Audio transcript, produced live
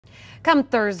Come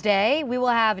Thursday, we will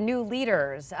have new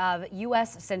leaders of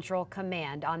U.S. Central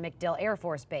Command on MacDill Air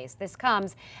Force Base. This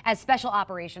comes as Special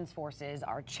Operations Forces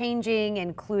are changing,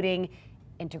 including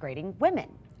integrating women.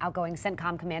 Outgoing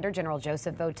CENTCOM Commander General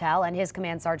Joseph Votel and his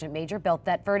Command Sergeant Major Bill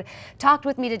Thetford talked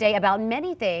with me today about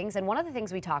many things, and one of the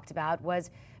things we talked about was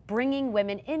bringing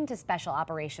women into Special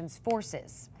Operations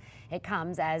Forces. It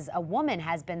comes as a woman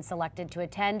has been selected to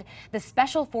attend the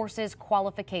Special Forces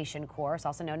Qualification Course,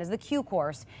 also known as the Q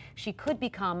Course. She could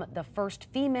become the first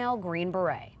female Green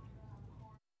Beret.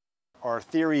 Our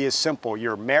theory is simple.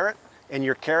 Your merit and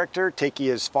your character take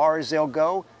you as far as they'll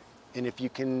go, and if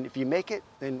you make it,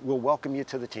 then we'll welcome you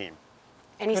to the team.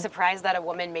 Any surprise that a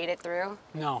woman made it through?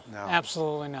 No,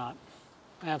 absolutely not.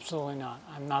 Absolutely not.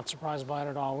 I'm not surprised by it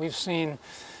at all. We've seen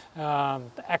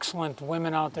excellent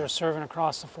women out there serving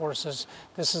across the forces.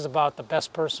 This is about the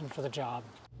best person for the job.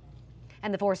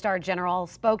 And the four-star general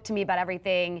spoke to me about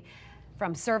everything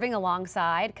from serving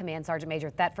alongside Command Sergeant Major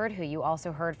Thetford, who you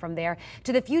also heard from there,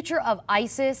 to the future of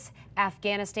ISIS,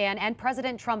 Afghanistan, and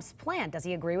President Trump's plan. Does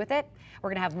he agree with it?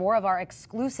 We're going to have more of our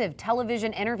exclusive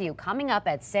television interview coming up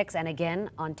at 6 and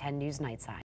again on 10 News Nightside.